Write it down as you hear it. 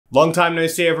Long time no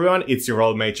see, everyone. It's your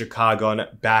old mate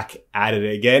Yohgeo back at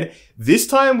it again. This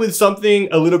time with something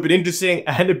a little bit interesting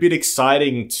and a bit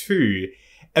exciting too.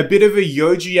 A bit of a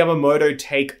Yohji Yamamoto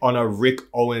take on a Rick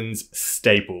Owens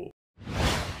staple.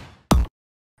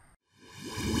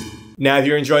 Now, if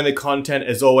you're enjoying the content,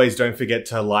 as always, don't forget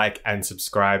to like and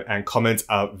subscribe, and comments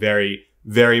are very,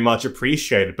 very much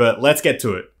appreciated. But let's get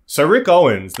to it. So Rick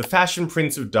Owens, the fashion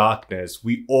prince of darkness,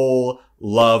 we all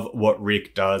love what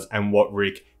Rick does and what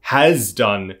Rick has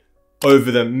done over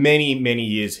the many, many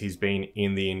years he's been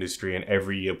in the industry, and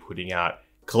every year putting out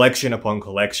collection upon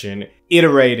collection,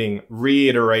 iterating,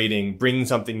 reiterating, bringing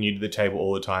something new to the table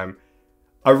all the time.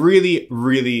 A really,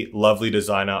 really lovely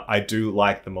designer. I do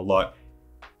like them a lot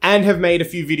and have made a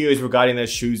few videos regarding their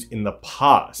shoes in the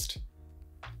past.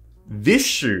 This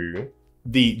shoe,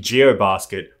 the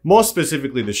Geobasket, more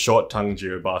specifically the short tongue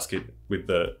Geobasket with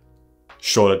the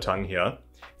shorter tongue here,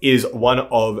 is one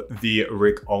of the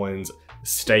Rick Owens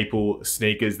staple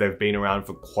sneakers. They've been around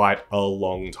for quite a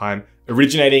long time.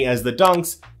 Originating as the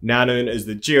Dunks, now known as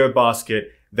the Geobasket,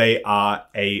 they are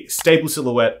a staple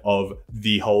silhouette of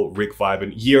the whole Rick vibe,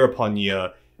 and year upon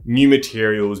year, new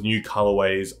materials, new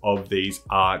colorways of these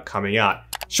are coming out.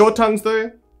 Short tongues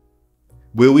though,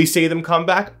 will we see them come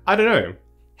back? I don't know.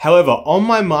 However, on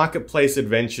my marketplace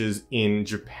adventures in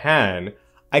Japan,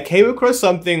 I came across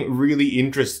something really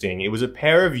interesting. It was a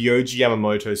pair of Yohji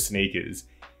Yamamoto sneakers,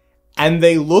 and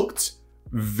they looked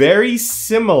very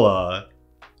similar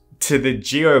to the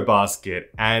Geobasket.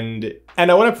 And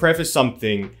I want to preface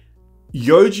something.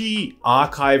 Yohji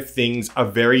archive things are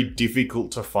very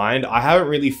difficult to find. I haven't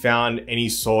really found any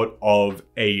sort of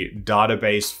a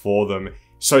database for them.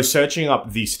 So searching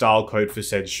up the style code for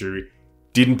said shoe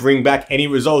didn't bring back any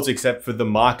results except for the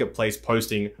marketplace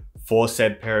posting for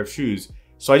said pair of shoes.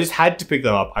 So I just had to pick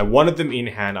them up. I wanted them in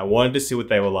hand. I wanted to see what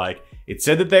they were like. It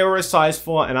said that they were a size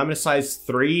 4 and I'm a size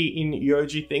 3 in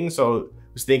Yohji things. So I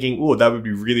was thinking, oh, that would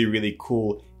be really, really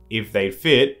cool if they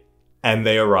fit. And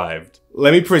they arrived.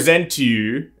 Let me present to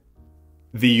you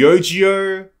the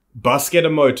Yohgeo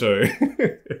Basketamotos.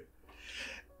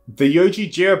 The Yohji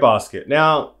Geobasket.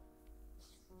 Now,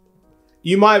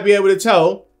 you might be able to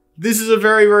tell this is a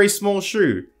very, very small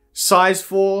shoe. Size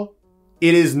 4.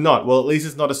 It is not. Well, at least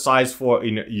it's not a size 4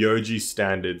 in Yohji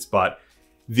standards, but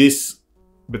this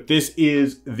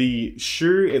is the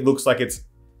shoe. It looks like it's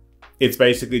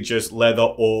basically just leather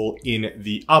all in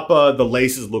the upper. The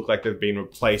laces look like they've been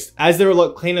replaced, as they're a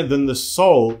lot cleaner than the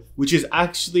sole, which is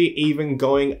actually even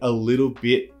going a little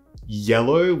bit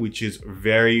yellow, which is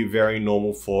very, very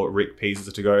normal for Rick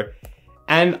pieces to go.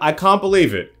 And I can't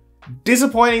believe it.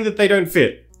 Disappointing that they don't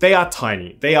fit. They are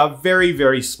tiny. They are very,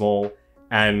 very small,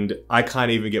 and I can't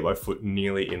even get my foot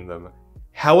nearly in them.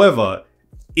 However,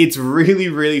 it's really,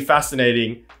 really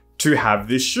fascinating to have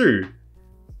this shoe.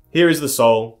 Here is the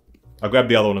sole. I'll grab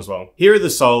the other one as well. Here are the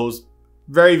soles.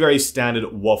 Very, very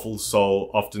standard waffle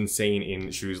sole, often seen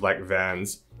in shoes like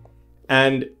Vans.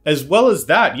 And as well as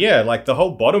that, yeah, like the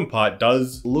whole bottom part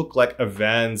does look like a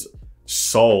Vans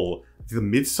sole. The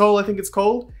midsole, I think it's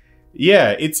called.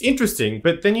 Yeah, it's interesting.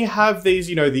 But then you have these,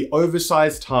 you know, the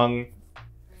oversized tongue.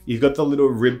 You've got the little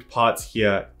ribbed parts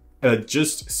here.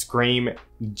 Just scream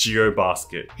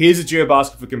Geobasket. Here's a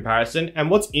Geobasket for comparison.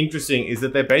 And what's interesting is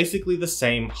that they're basically the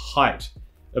same height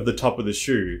of the top of the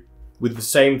shoe, with the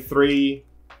same 3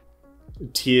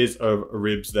 tiers of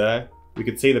ribs there. We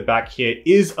can see the back here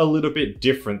is a little bit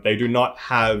different. They do not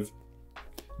have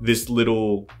this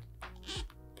little,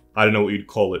 I don't know what you'd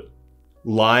call it,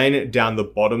 line down the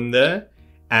bottom there.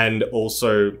 And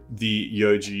also the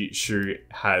Yohji shoe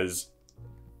has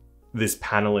this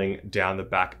paneling down the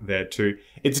back there too.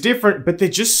 It's different, but they're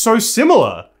just so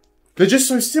similar. They're just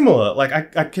so similar.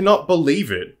 Like, I cannot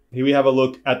believe it. Here we have a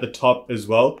look at the top as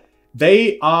well.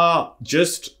 They are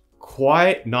just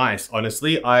quite nice,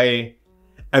 honestly. I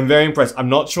am very impressed. I'm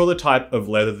not sure the type of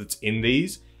leather that's in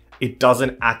these. It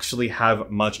doesn't actually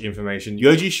have much information.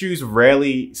 Yohji shoes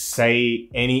rarely say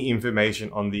any information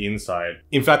on the inside.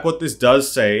 In fact, what this does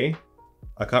say,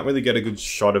 I can't really get a good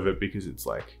shot of it because it's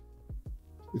like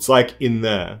in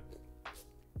there.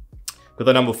 Got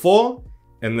the number 4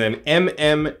 and then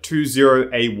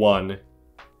MM20A1.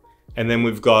 And then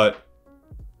we've got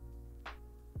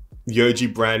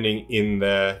Yohji branding in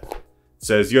there. It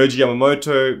says Yohji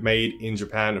Yamamoto, made in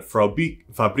Japan,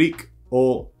 Fabrique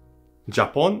au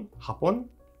Japon.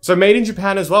 So made in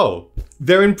Japan as well.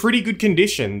 They're in pretty good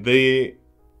condition. A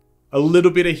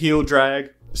little bit of heel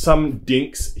drag, some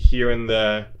dinks here and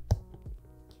there.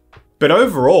 But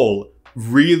overall,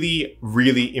 really,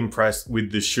 really impressed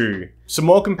with the shoe. Some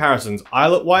more comparisons.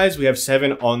 Eyelet wise, we have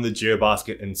 7 on the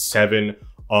Geobasket and 7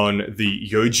 on the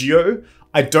Yohgeo.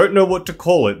 I don't know what to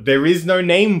call it. There is no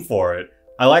name for it.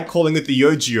 I like calling it the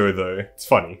Yohgeo though. It's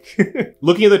funny.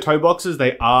 Looking at the toe boxes,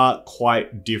 they are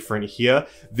quite different here.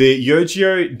 The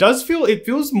Yohgeo it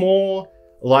feels more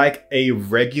like a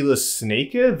regular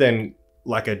sneaker than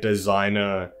like a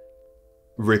designer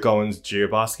Rick Owens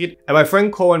GEOBASKET. And my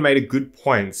friend Corwin made a good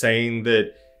point saying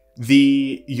that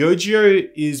the Yohgeo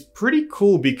is pretty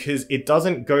cool because it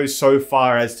doesn't go so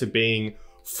far as to being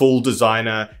full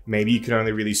designer. Maybe you can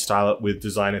only really style it with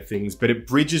designer things, but it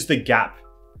bridges the gap,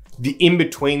 the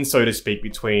in-between, so to speak,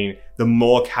 between the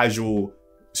more casual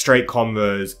straight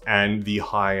Converse and the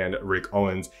high-end Rick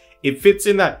Owens. It fits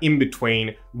in that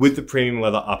in-between with the premium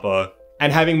leather upper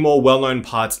and having more well-known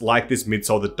parts like this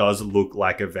midsole that does look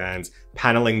like a Vans,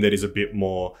 paneling that is a bit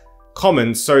more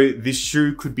common. So this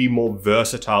shoe could be more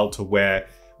versatile to wear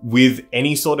with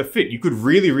any sort of fit. You could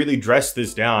really dress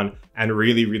this down and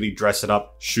really dress it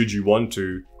up should you want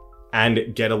to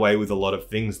and get away with a lot of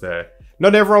things there.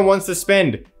 Not everyone wants to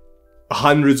spend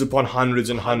hundreds upon hundreds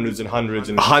and hundreds and hundreds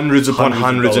and hundreds upon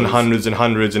hundreds and hundreds and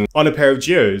hundreds and on a pair of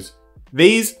Geos.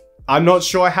 These, I'm not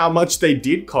sure how much they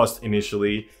did cost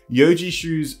initially. Yohji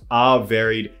shoes are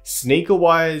varied.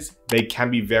 Sneaker-wise, they can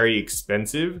be very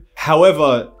expensive.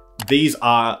 However, these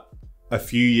are a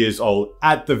few years old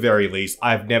at the very least.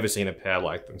 I've never seen a pair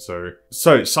like them.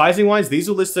 So sizing-wise, these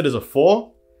are listed as a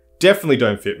 4. Definitely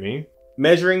don't fit me.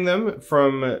 Measuring them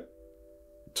from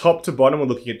top to bottom, we're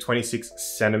looking at 26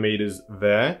 centimeters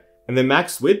there. And the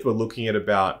max width, we're looking at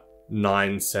about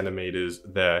 9 centimeters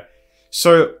there.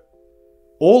 So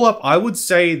all up, I would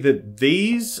say that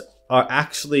these are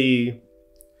actually,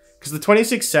 because the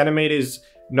 26 centimeters,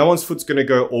 no one's foot's gonna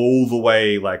go all the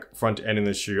way like front end in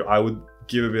the shoe. I would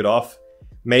give a bit off.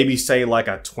 Maybe say like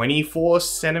a 24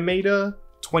 centimeter,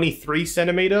 23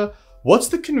 centimeter. What's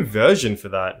the conversion for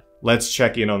that? Let's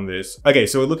check in on this. Okay,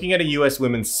 so we're looking at a US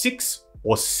women's 6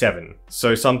 or 7.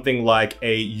 So something like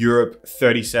a Europe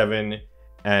 37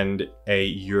 and a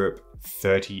Europe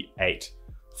 38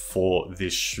 for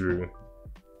this shoe.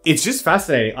 It's just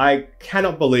fascinating. I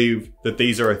cannot believe that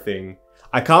these are a thing.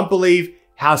 I can't believe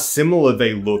how similar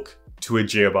they look to a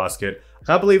Geobasket. I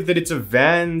can't believe that it's a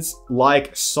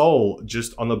Vans-like sole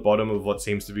just on the bottom of what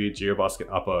seems to be a Geobasket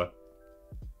upper.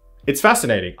 It's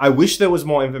fascinating. I wish there was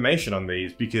more information on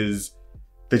these because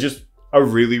they're just a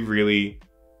really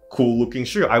cool looking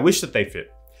shoe. I wish that they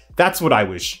fit. That's what I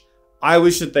wish. I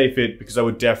wish that they fit because I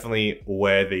would definitely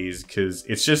wear these because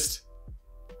it's just,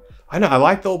 I know, I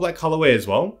like the all black colorway as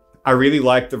well. I really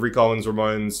like the Rick Owens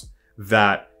Ramones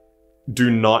that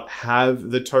do not have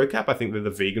the toe cap. I think they're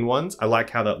the vegan ones. I like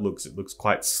how that looks. It looks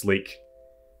quite sleek.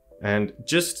 And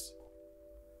just,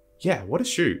 yeah, what a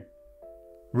shoe.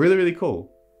 Really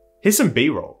cool. Here's some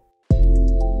B-roll.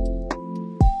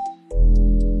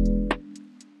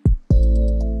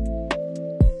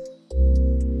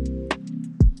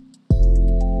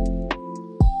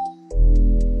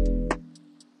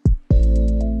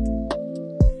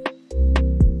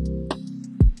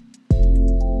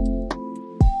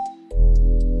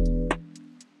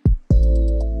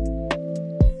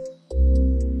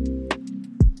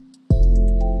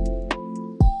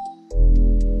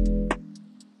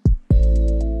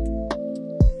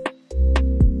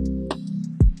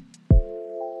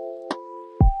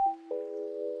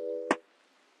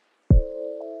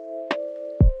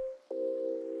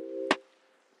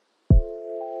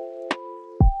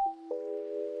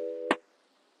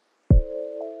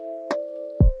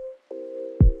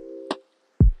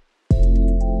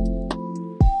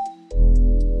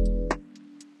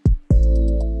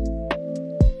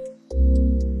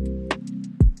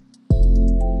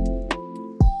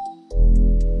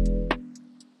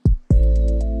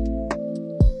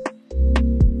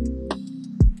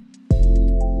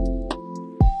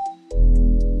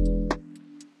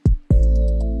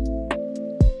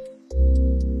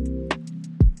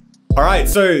 All right,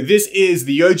 so this is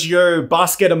the Yohgeo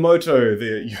Basketamoto,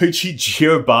 the Yohji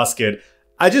Geobasket.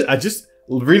 I just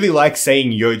really like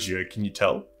saying Yohgeo, can you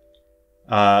tell?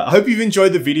 I hope you've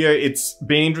enjoyed the video. It's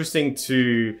been interesting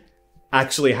to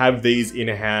actually have these in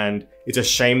hand. It's a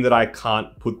shame that I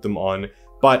can't put them on,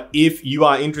 but if you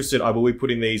are interested, I will be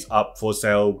putting these up for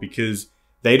sale because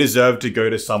they deserve to go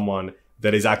to someone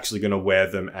that is actually gonna wear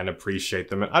them and appreciate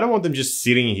them. And I don't want them just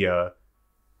sitting here.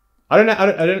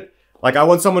 I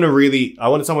want someone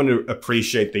to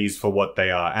appreciate these for what they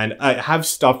are. And I have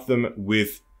stuffed them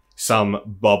with some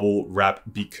bubble wrap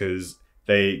because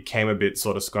they came a bit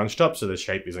sort of scrunched up, so the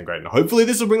shape isn't great. And hopefully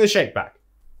this will bring the shape back.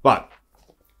 But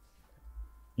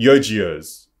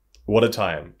Yohgeos, what a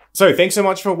time. So thanks so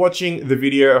much for watching the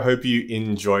video. I hope you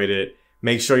enjoyed it.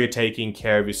 Make sure you're taking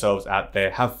care of yourselves out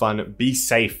there. Have fun, be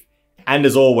safe, And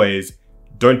as always,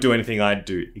 don't do anything I'd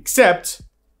do, except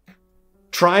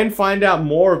try and find out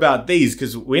more about these,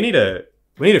 because we need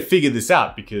to figure this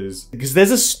out, because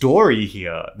there's a story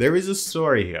here. There is a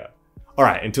story here. All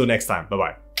right, until next time,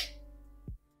 bye-bye.